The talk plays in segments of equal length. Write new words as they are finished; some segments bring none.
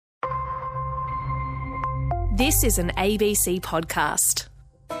This is an ABC podcast.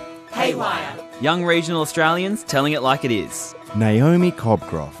 Haywire. Young regional Australians telling it like it is. Naomi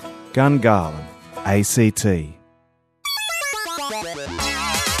Cobcroft, Gungahlin, ACT.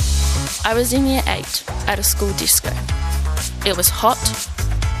 I was in year 8 at a school disco. It was hot,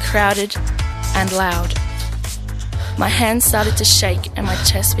 crowded and loud. My hands started to shake and my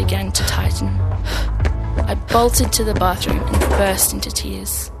chest began to tighten. I bolted to the bathroom and burst into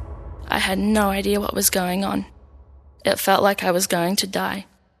tears. I had no idea what was going on. It felt like I was going to die.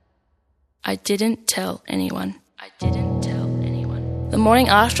 I didn't tell anyone. The morning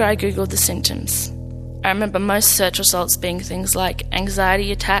after I googled the symptoms, I remember most search results being things like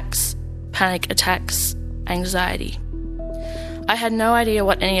anxiety attacks, panic attacks, anxiety. I had no idea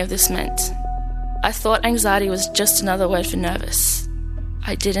what any of this meant. I thought anxiety was just another word for nervous.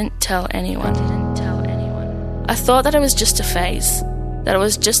 I didn't tell anyone. I thought that it was just a phase, that it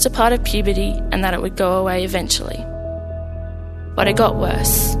was just a part of puberty and that it would go away eventually. But it got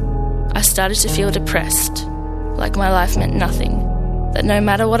worse. I started to feel depressed, like my life meant nothing, that no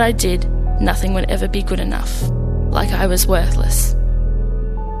matter what I did, nothing would ever be good enough, like I was worthless.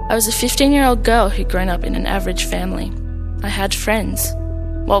 I was a 15-year-old girl who'd grown up in an average family. I had friends.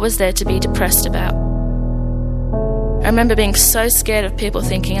 What was there to be depressed about? I remember being so scared of people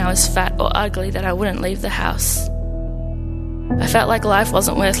thinking I was fat or ugly that I wouldn't leave the house. I felt like life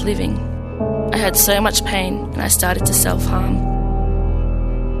wasn't worth living. I had so much pain and I started to self-harm.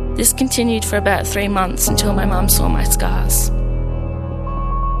 This continued for about 3 months until my mum saw my scars.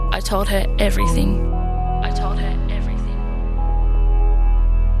 I told her everything.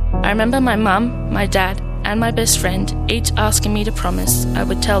 I remember my mum, my dad, and my best friend each asking me to promise I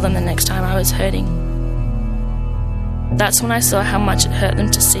would tell them the next time I was hurting. That's when I saw how much it hurt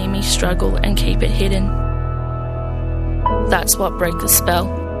them to see me struggle and keep it hidden. That's what broke the spell.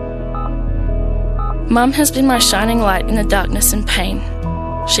 Mum has been my shining light in the darkness and pain.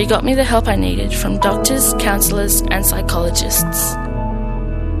 She got me the help I needed from doctors, counsellors and psychologists.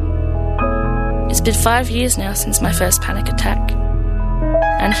 It's been 5 years now since my first panic attack.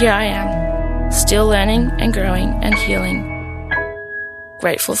 And here I am, still learning and growing and healing.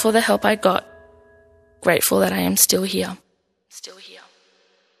 Grateful for the help I got. Grateful that I am still here.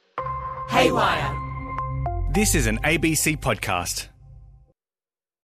 Haywire. This is an ABC podcast.